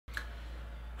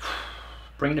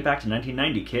Bringing it back to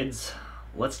 1990, kids.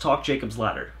 Let's talk Jacob's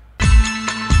Ladder.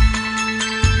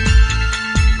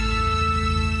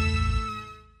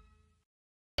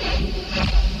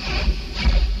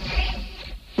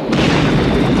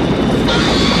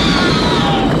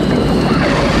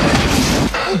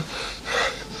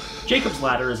 Jacob's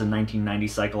Ladder is a 1990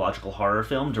 psychological horror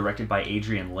film directed by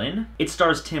Adrian Lyne. It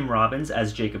stars Tim Robbins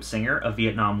as Jacob Singer, a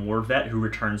Vietnam War vet who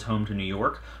returns home to New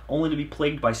York, only to be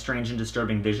plagued by strange and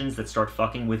disturbing visions that start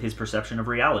fucking with his perception of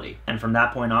reality. And from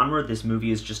that point onward, this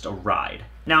movie is just a ride.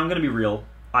 Now, I'm gonna be real.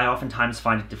 I oftentimes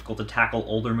find it difficult to tackle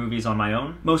older movies on my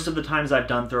own. Most of the times I've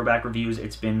done throwback reviews,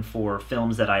 it's been for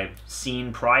films that I've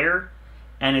seen prior,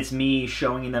 and it's me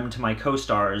showing them to my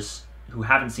co-stars who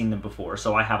haven't seen them before,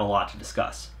 so I have a lot to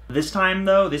discuss. This time,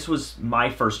 though, this was my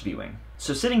first viewing.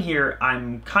 So sitting here,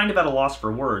 I'm kind of at a loss for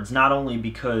words, not only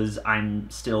because I'm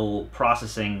still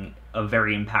processing a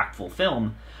very impactful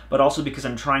film, but also because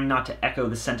I'm trying not to echo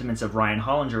the sentiments of Ryan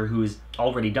Hollinger, who has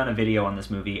already done a video on this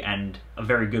movie, and a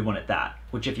very good one at that,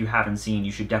 which if you haven't seen,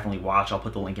 you should definitely watch. I'll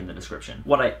put the link in the description.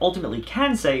 What I ultimately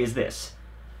can say is this.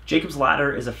 Jacob's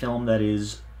Ladder is a film that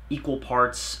is equal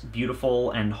parts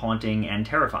beautiful and haunting and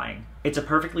terrifying. It's a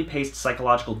perfectly paced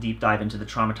psychological deep dive into the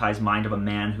traumatized mind of a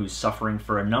man who's suffering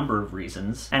for a number of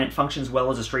reasons, and it functions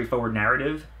well as a straightforward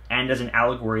narrative and as an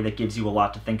allegory that gives you a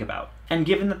lot to think about. And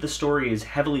given that the story is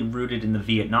heavily rooted in the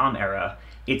Vietnam era,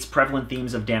 its prevalent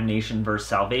themes of damnation versus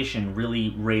salvation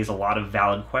really raise a lot of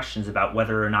valid questions about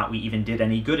whether or not we even did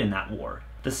any good in that war.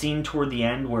 The scene toward the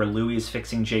end where Louis is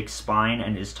fixing Jake's spine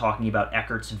and is talking about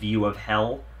Eckert's view of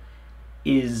hell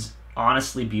is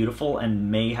honestly beautiful and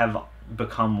may have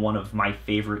become one of my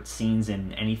favorite scenes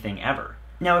in anything ever.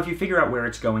 Now, if you figure out where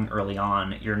it's going early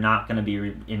on, you're not going to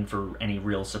be in for any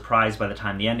real surprise by the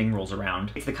time the ending rolls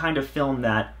around. It's the kind of film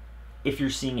that, if you're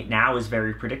seeing it now, is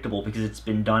very predictable because it's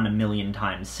been done a million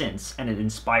times since, and it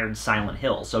inspired Silent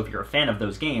Hill, so if you're a fan of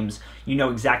those games, you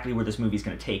know exactly where this movie's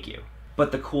going to take you.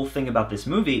 But the cool thing about this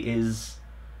movie is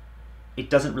it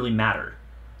doesn't really matter.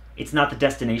 It's not the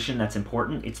destination that's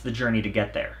important, it's the journey to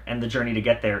get there. And the journey to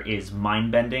get there is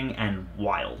mind-bending and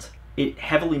wild. It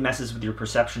heavily messes with your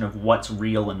perception of what's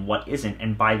real and what isn't,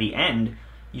 and by the end,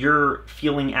 you're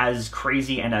feeling as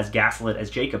crazy and as gaslit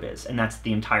as Jacob is, and that's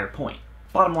the entire point.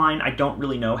 Bottom line, I don't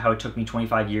really know how it took me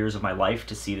 25 years of my life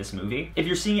to see this movie. If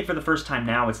you're seeing it for the first time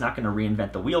now, it's not going to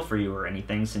reinvent the wheel for you or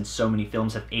anything, since so many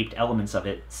films have aped elements of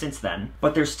it since then,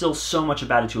 but there's still so much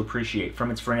about it to appreciate,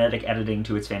 from its frenetic editing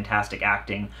to its fantastic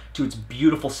acting, to its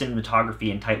beautiful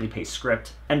cinematography and tightly paced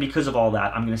script, and because of all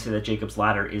that, I'm going to say that Jacob's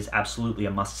Ladder is absolutely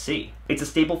a must-see. It's a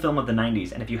staple film of the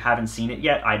 90s, and if you haven't seen it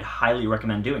yet, I'd highly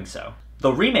recommend doing so.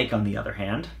 The remake, on the other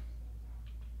hand,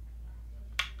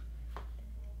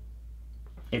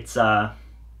 it's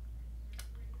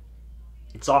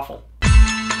awful.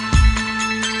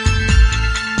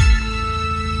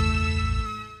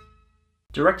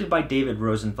 Directed by David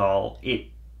Rosenthal, it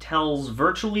tells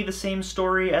virtually the same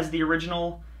story as the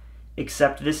original,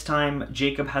 except this time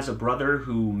Jacob has a brother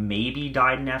who maybe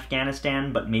died in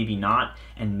Afghanistan, but maybe not,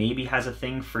 and maybe has a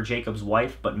thing for Jacob's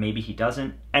wife, but maybe he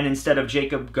doesn't. And instead of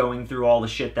Jacob going through all the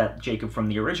shit that Jacob from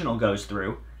the original goes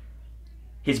through,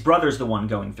 his brother's the one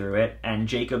going through it, and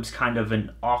Jacob's kind of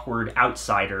an awkward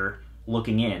outsider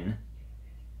looking in,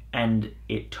 and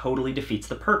it totally defeats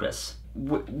the purpose.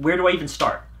 Where do I even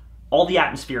start? All the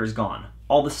atmosphere is gone.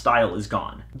 All the style is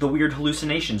gone. The weird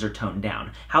hallucinations are toned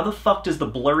down. How the fuck does the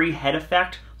blurry head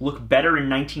effect look better in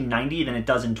 1990 than it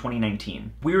does in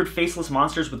 2019? Weird faceless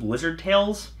monsters with lizard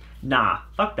tails? Nah,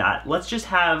 fuck that. Let's just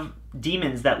have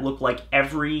demons that look like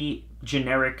every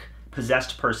generic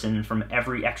possessed person from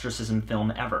every exorcism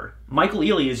film ever. Michael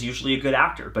Ealy is usually a good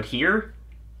actor, but here,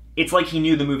 it's like he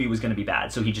knew the movie was going to be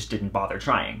bad, so he just didn't bother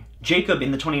trying. Jacob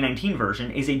in the 2019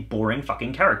 version is a boring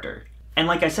fucking character. And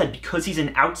like I said, because he's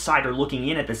an outsider looking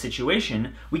in at the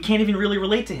situation, we can't even really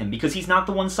relate to him because he's not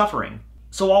the one suffering.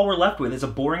 So all we're left with is a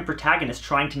boring protagonist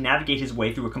trying to navigate his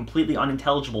way through a completely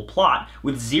unintelligible plot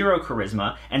with zero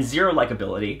charisma and zero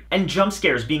likability, and jump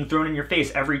scares being thrown in your face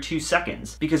every 2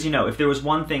 seconds. Because, you know, if there was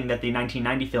one thing that the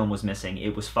 1990 film was missing,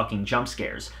 it was fucking jump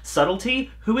scares.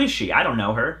 Subtlety? Who is she? I don't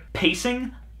know her.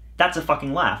 Pacing? That's a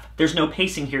fucking laugh. There's no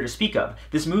pacing here to speak of.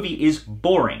 This movie is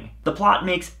boring. The plot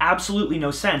makes absolutely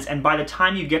no sense, and by the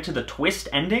time you get to the twist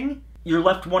ending, you're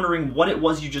left wondering what it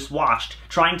was you just watched,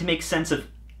 trying to make sense of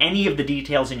any of the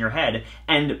details in your head,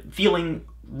 and feeling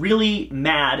really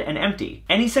mad and empty.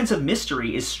 Any sense of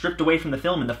mystery is stripped away from the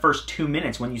film in the first 2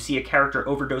 minutes when you see a character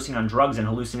overdosing on drugs and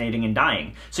hallucinating and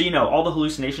dying. So, you know, all the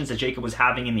hallucinations that Jacob was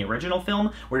having in the original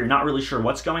film, where you're not really sure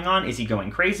what's going on, is he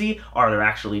going crazy? Are there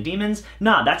actually demons?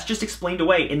 Nah, that's just explained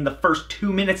away in the first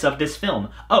 2 minutes of this film.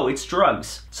 Oh, it's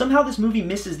drugs. Somehow this movie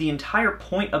misses the entire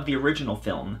point of the original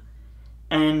film,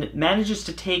 and manages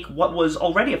to take what was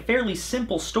already a fairly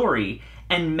simple story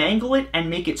and mangle it and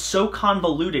make it so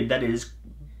convoluted that it is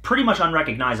pretty much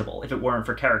unrecognizable if it weren't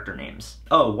for character names.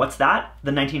 Oh, what's that?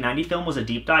 The 1990 film was a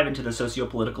deep dive into the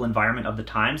socio-political environment of the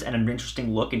times and an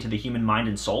interesting look into the human mind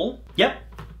and soul? Yep.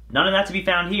 None of that to be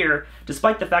found here,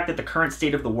 despite the fact that the current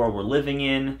state of the world we're living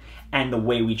in, and the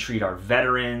way we treat our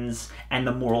veterans, and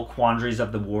the moral quandaries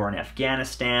of the war in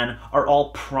Afghanistan are all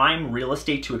prime real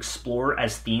estate to explore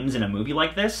as themes in a movie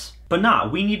like this. But nah,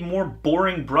 we need more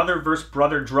boring brother versus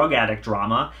brother drug addict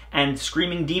drama and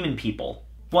screaming demon people.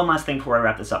 One last thing before I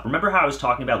wrap this up. Remember how I was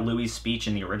talking about Louis' speech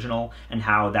in the original, and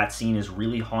how that scene is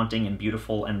really haunting and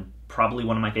beautiful and probably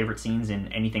one of my favorite scenes in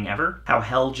anything ever? How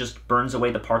hell just burns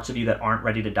away the parts of you that aren't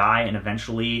ready to die, and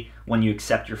eventually, when you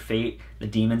accept your fate, the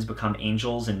demons become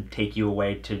angels and take you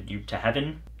away to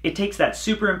heaven? It takes that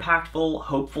super impactful,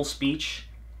 hopeful speech,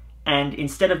 and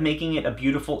instead of making it a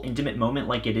beautiful, intimate moment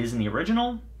like it is in the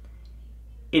original,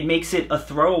 it makes it a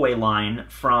throwaway line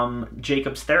from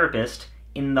Jacob's therapist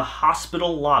in the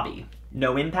hospital lobby.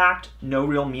 No impact, no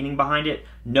real meaning behind it,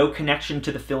 no connection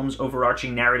to the film's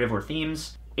overarching narrative or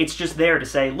themes. It's just there to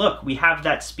say, look, we have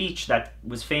that speech that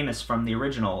was famous from the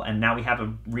original, and now we have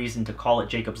a reason to call it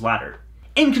Jacob's Ladder.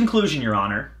 In conclusion, Your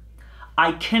Honor,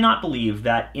 I cannot believe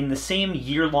that in the same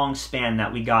year-long span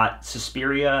that we got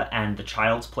Suspiria and the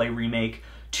Child's Play remake,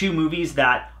 two movies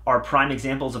that are prime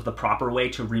examples of the proper way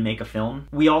to remake a film,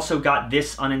 we also got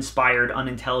this uninspired,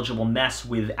 unintelligible mess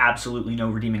with absolutely no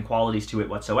redeeming qualities to it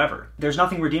whatsoever. There's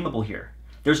nothing redeemable here.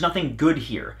 There's nothing good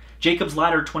here. Jacob's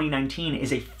Ladder 2019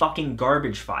 is a fucking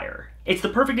garbage fire. It's the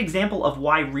perfect example of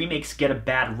why remakes get a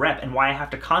bad rep and why I have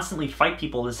to constantly fight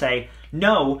people to say,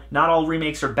 no, not all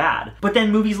remakes are bad. But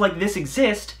then movies like this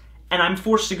exist, and I'm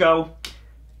forced to go,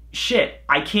 shit,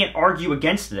 I can't argue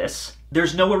against this.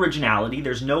 There's no originality,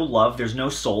 there's no love, there's no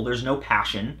soul, there's no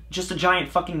passion. Just a giant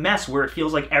fucking mess where it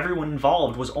feels like everyone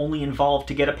involved was only involved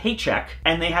to get a paycheck,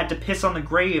 and they had to piss on the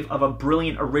grave of a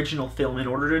brilliant original film in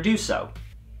order to do so.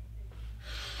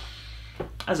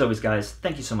 As always, guys,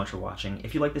 thank you so much for watching.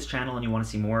 If you like this channel and you want to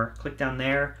see more, click down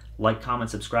there, like, comment,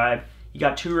 subscribe. You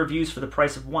got 2 reviews for the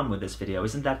price of 1 with this video.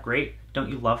 Isn't that great? Don't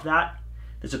you love that?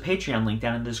 There's a Patreon link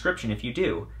down in the description if you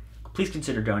do. Please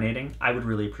consider donating. I would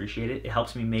really appreciate it. It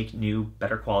helps me make new,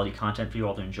 better quality content for you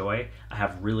all to enjoy. I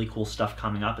have really cool stuff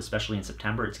coming up, especially in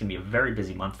September. It's going to be a very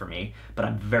busy month for me, but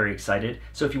I'm very excited.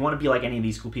 So if you want to be like any of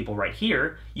these cool people right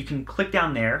here, you can click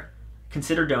down there,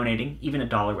 consider donating. Even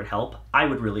 $1 would help. I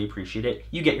would really appreciate it.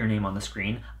 You get your name on the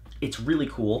screen. It's really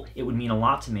cool. It would mean a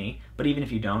lot to me. But even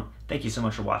if you don't, thank you so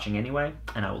much for watching anyway,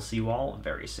 and I will see you all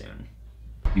very soon.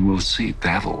 You will see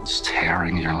devils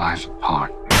tearing your life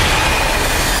apart.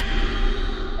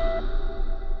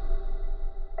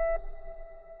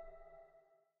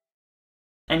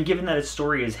 And given that its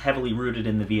story is heavily rooted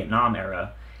in the Vietnam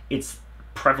era, its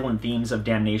prevalent themes of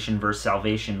damnation versus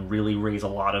salvation really raise a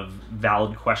lot of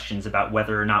valid questions about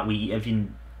whether or not we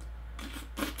even...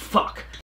 Fuck.